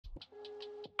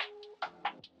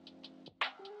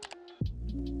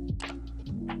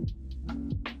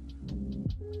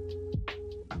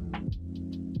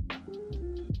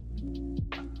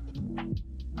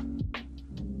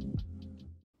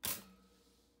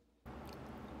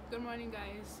Good morning,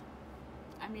 guys.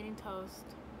 I'm eating toast.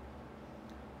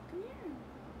 Come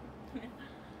here.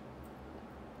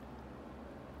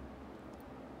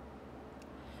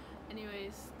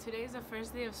 Anyways, today's the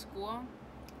first day of school,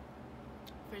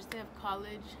 first day of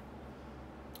college.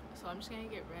 So I'm just gonna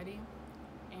get ready,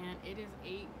 and it is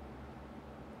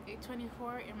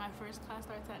 8:24, and my first class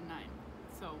starts at 9.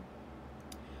 So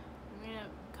I'm gonna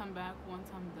come back once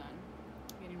I'm done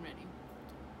getting ready.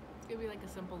 It's gonna be like a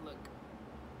simple look.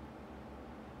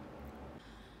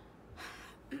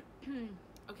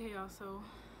 Okay, y'all, so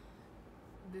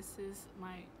this is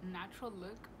my natural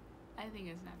look. I think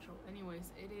it's natural.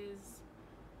 Anyways, it is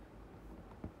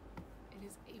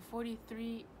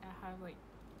 8:43. I have like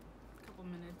a couple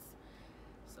minutes,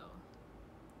 so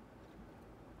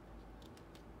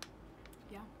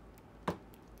yeah.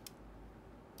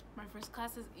 My first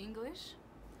class is English,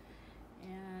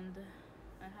 and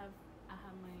I have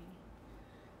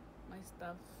my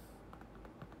stuff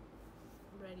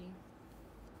ready.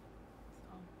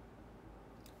 So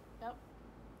yep.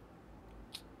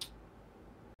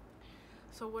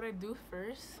 So what I do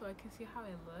first, so I can see how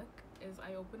I look, is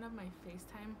I open up my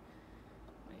FaceTime,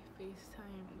 what's it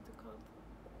called?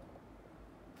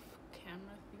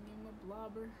 Camera thingy, my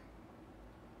blobber,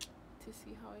 to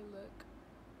see how I look.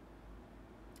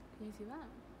 Can you see that?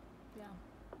 Yeah.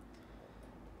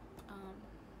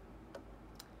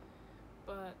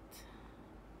 But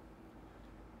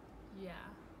yeah.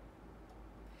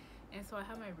 And so I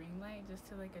have my ring light just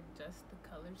to like adjust the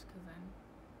colors, because then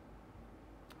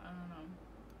I don't know.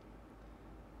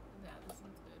 Yeah, this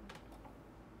one's good.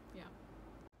 Yeah.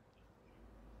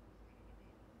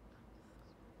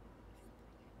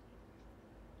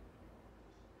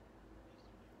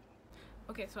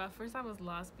 Okay, so at first I was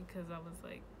lost because I was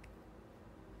like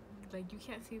you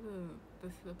can't see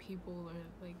the people or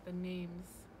like the names,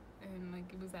 and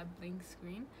like it was that blank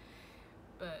screen,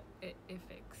 but it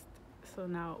fixed. So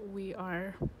now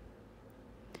we're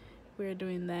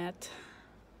doing that.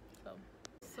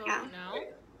 So now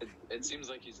it seems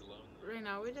like he's alone. Right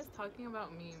now we're just talking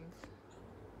about memes.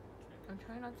 I'm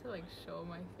trying not to like show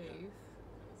my face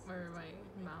or my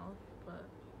mouth, but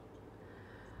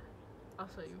I'll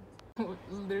show you.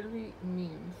 Literally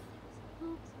memes.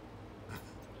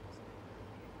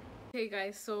 Hey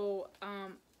guys, so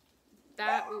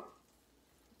that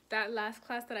last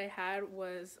class that I had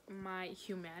was my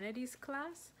humanities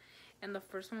class, and the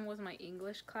first one was my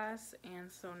English class,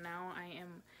 and so now I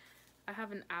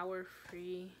have an hour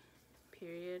free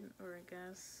period, or I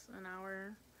guess an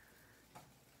hour.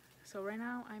 So right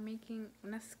now I'm making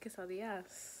unas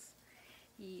quesadillas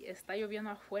y está lloviendo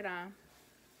afuera.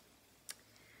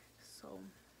 So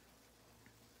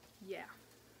yeah.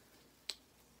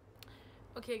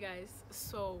 Okay guys,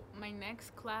 so my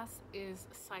next class is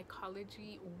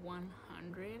Psychology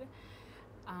 100.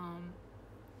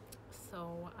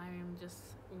 So I'm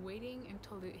just waiting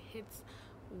until it hits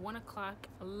 1 o'clock,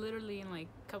 literally in like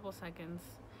a couple seconds.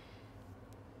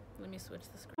 Let me switch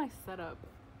the screen. My setup,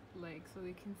 like, so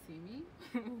they can see me.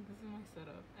 This is my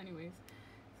setup. Anyways,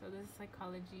 so this is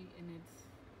psychology, and it's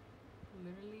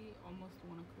literally almost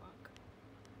 1 o'clock.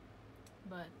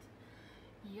 But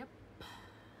yep.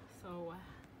 So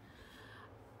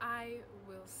I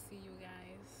will see you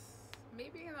guys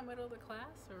maybe in the middle of the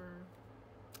class, or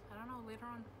I don't know, later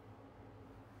on.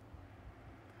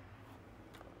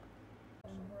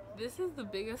 This is the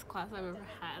biggest class I've ever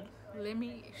had. Let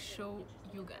me show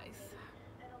you guys.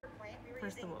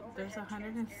 First of all, there's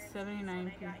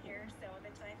 179 people.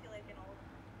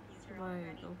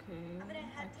 Like, okay,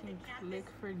 I can click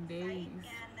for days.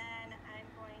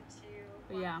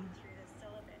 But yeah,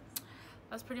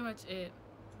 that's pretty much it.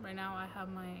 Right now I have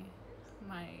my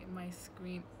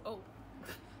screen. Oh,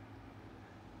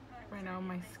 right now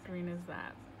my screen is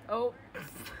that. Oh.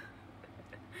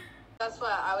 That's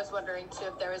what I was wondering too,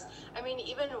 if there was, I mean,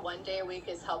 even one day a week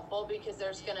is helpful, because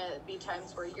there's gonna be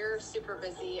times where you're super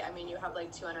busy. I mean, you have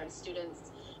like 200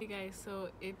 students. Hey guys, so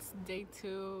it's day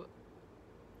 2.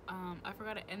 I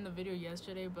forgot to end the video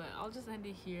yesterday, but I'll just end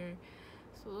it here.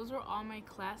 So those were all my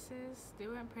classes. They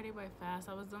went pretty by fast.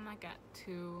 I was done like at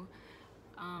 2.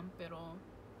 Pero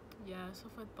yeah, eso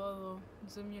fue todo.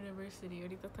 ZoomUniversity.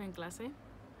 Ahorita estoy en clase.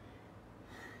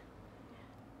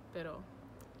 Pero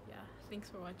yeah, thanks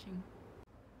for watching.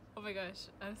 Oh my gosh,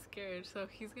 I'm scared. So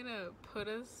he's gonna put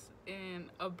us in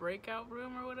a breakout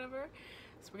room or whatever.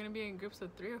 So we're gonna be in groups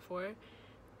of 3 or 4.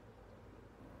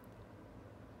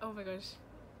 Oh my gosh,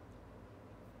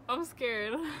 I'm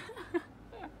scared.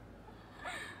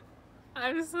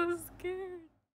 I'm so scared.